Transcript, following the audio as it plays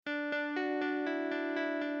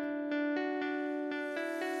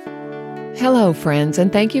Hello, friends,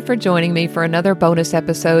 and thank you for joining me for another bonus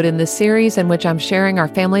episode in the series in which I'm sharing our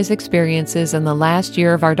family's experiences in the last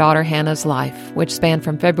year of our daughter Hannah's life, which spanned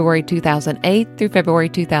from February 2008 through February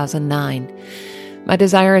 2009. My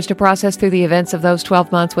desire is to process through the events of those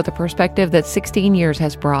 12 months with a perspective that 16 years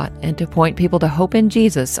has brought and to point people to hope in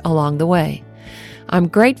Jesus along the way. I'm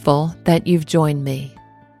grateful that you've joined me.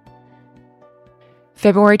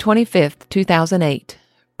 February 25th, 2008,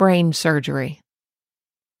 brain surgery.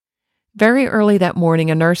 Very early that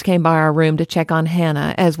morning, a nurse came by our room to check on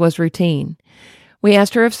Hannah, as was routine. We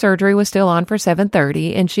asked her if surgery was still on for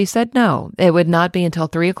 7:30, and she said no, it would not be until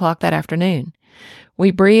 3 o'clock that afternoon.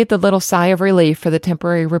 We breathed a little sigh of relief for the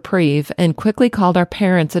temporary reprieve and quickly called our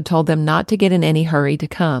parents and told them not to get in any hurry to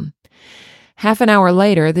come. Half an hour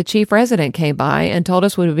later, the chief resident came by and told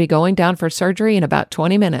us we would be going down for surgery in about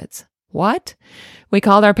 20 minutes. What? We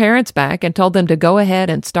called our parents back and told them to go ahead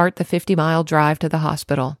and start the 50-mile drive to the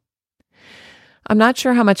hospital. I'm not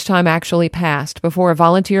sure how much time actually passed before a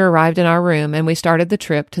volunteer arrived in our room and we started the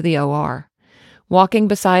trip to the OR. Walking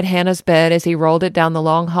beside Hannah's bed as he rolled it down the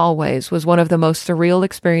long hallways was one of the most surreal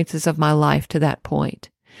experiences of my life to that point.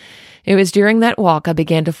 It was during that walk I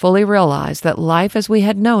began to fully realize that life as we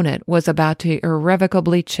had known it was about to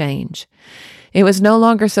irrevocably change. It was no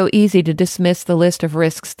longer so easy to dismiss the list of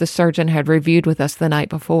risks the surgeon had reviewed with us the night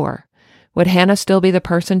before. Would Hannah still be the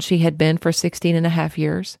person she had been for 16 and a half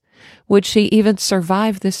years? Would she even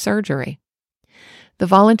survive this surgery? The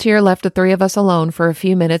volunteer left the three of us alone for a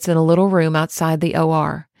few minutes in a little room outside the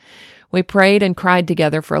OR. We prayed and cried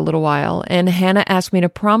together for a little while, and Hannah asked me to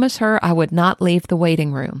promise her I would not leave the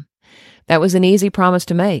waiting room. That was an easy promise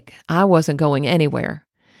to make. I wasn't going anywhere.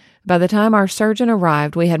 By the time our surgeon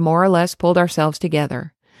arrived, we had more or less pulled ourselves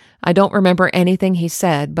together. I don't remember anything he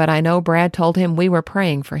said, but I know Brad told him we were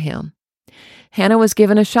praying for him. Hannah was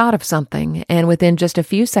given a shot of something, and within just a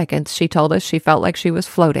few seconds, she told us she felt like she was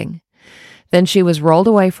floating. Then she was rolled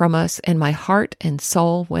away from us, and my heart and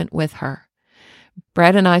soul went with her.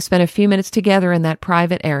 Brad and I spent a few minutes together in that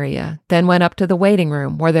private area, then went up to the waiting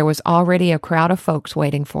room where there was already a crowd of folks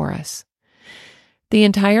waiting for us. The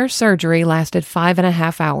entire surgery lasted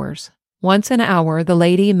 5.5 hours. Once an hour, the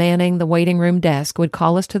lady manning the waiting room desk would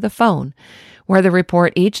call us to the phone, where the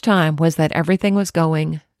report each time was that everything was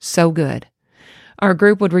going so good. Our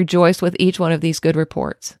group would rejoice with each one of these good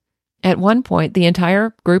reports. At one point, the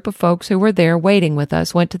entire group of folks who were there waiting with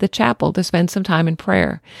us went to the chapel to spend some time in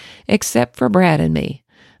prayer, except for Brad and me.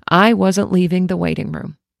 I wasn't leaving the waiting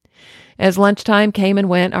room. As lunchtime came and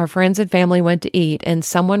went, our friends and family went to eat, and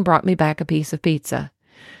someone brought me back a piece of pizza.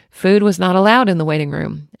 Food was not allowed in the waiting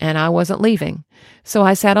room, and I wasn't leaving, so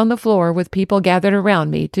I sat on the floor with people gathered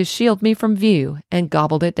around me to shield me from view and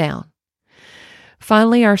gobbled it down.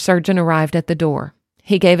 Finally, our surgeon arrived at the door.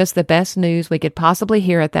 He gave us the best news we could possibly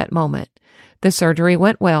hear at that moment. The surgery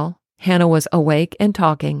went well, Hannah was awake and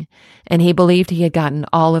talking, and he believed he had gotten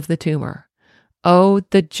all of the tumor. Oh,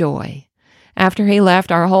 the joy! After he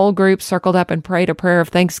left, our whole group circled up and prayed a prayer of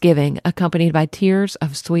thanksgiving, accompanied by tears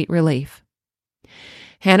of sweet relief.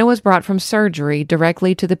 Hannah was brought from surgery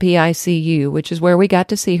directly to the PICU, which is where we got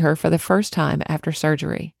to see her for the first time after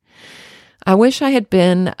surgery. I wish I had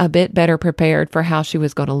been a bit better prepared for how she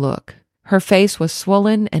was going to look. Her face was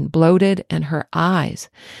swollen and bloated, and her eyes,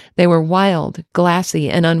 they were wild, glassy,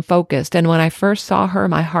 and unfocused, and when I first saw her,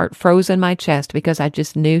 my heart froze in my chest because I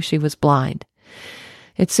just knew she was blind.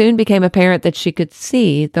 It soon became apparent that she could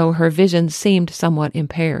see, though her vision seemed somewhat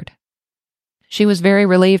impaired. She was very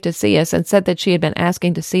relieved to see us and said that she had been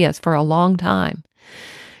asking to see us for a long time.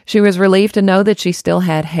 She was relieved to know that she still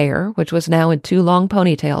had hair, which was now in 2 long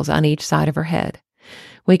ponytails on each side of her head.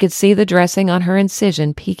 We could see the dressing on her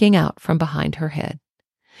incision peeking out from behind her head.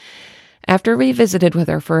 After we visited with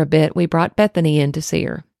her for a bit, we brought Bethany in to see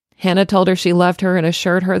her. Hannah told her she loved her and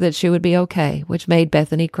assured her that she would be okay, which made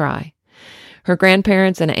Bethany cry. Her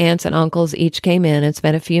grandparents and aunts and uncles each came in and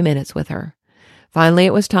spent a few minutes with her. Finally,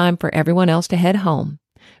 it was time for everyone else to head home.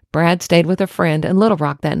 Brad stayed with a friend in Little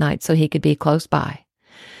Rock that night so he could be close by.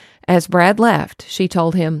 As Brad left, she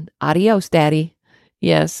told him, "Adios, Daddy."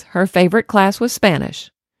 Yes, her favorite class was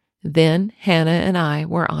Spanish. Then Hannah and I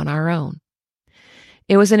were on our own.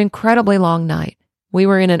 It was an incredibly long night. We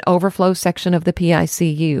were in an overflow section of the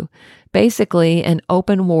PICU, basically an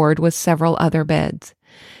open ward with several other beds.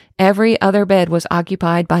 Every other bed was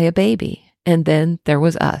occupied by a baby, and then there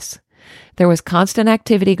was us. There was constant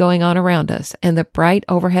activity going on around us, and the bright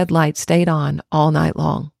overhead lights stayed on all night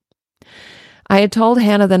long. I had told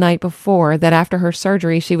Hannah the night before that after her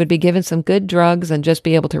surgery she would be given some good drugs and just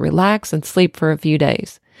be able to relax and sleep for a few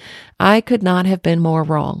days. I could not have been more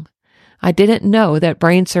wrong. I didn't know that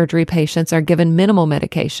brain surgery patients are given minimal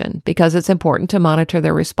medication because it's important to monitor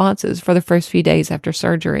their responses for the first few days after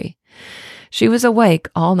surgery. She was awake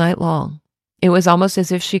all night long. It was almost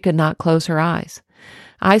as if she could not close her eyes.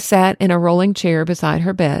 I sat in a rolling chair beside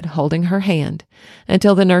her bed, holding her hand,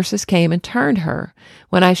 until the nurses came and turned her,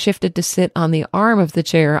 when I shifted to sit on the arm of the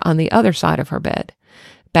chair on the other side of her bed.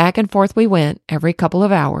 Back and forth we went every couple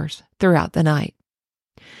of hours throughout the night.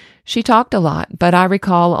 She talked a lot, but I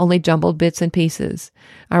recall only jumbled bits and pieces.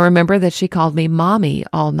 I remember that she called me Mommy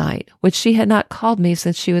all night, which she had not called me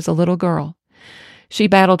since she was a little girl. She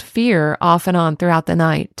battled fear off and on throughout the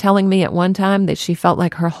night, telling me at one time that she felt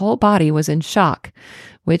like her whole body was in shock,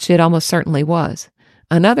 which it almost certainly was.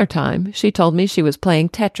 Another time, she told me she was playing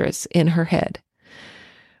Tetris in her head.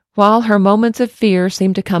 While her moments of fear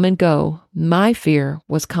seemed to come and go, my fear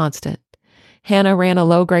was constant. Hannah ran a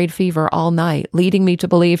low-grade fever all night, leading me to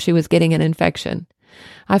believe she was getting an infection.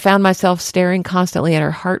 I found myself staring constantly at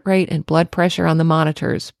her heart rate and blood pressure on the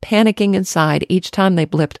monitors, panicking inside each time they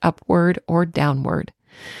blipped upward or downward.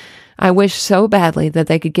 I wished so badly that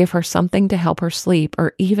they could give her something to help her sleep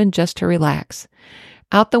or even just to relax.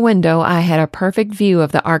 Out the window, I had a perfect view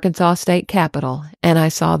of the Arkansas State Capitol, and I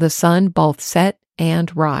saw the sun both set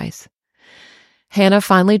and rise. Hannah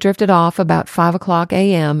finally drifted off about 5:00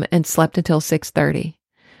 a.m. and slept until 6:30.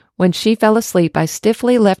 When she fell asleep, I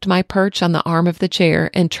stiffly left my perch on the arm of the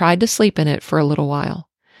chair and tried to sleep in it for a little while.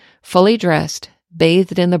 Fully dressed,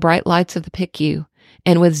 bathed in the bright lights of the PICU,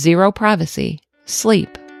 and with zero privacy,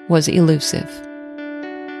 sleep was elusive.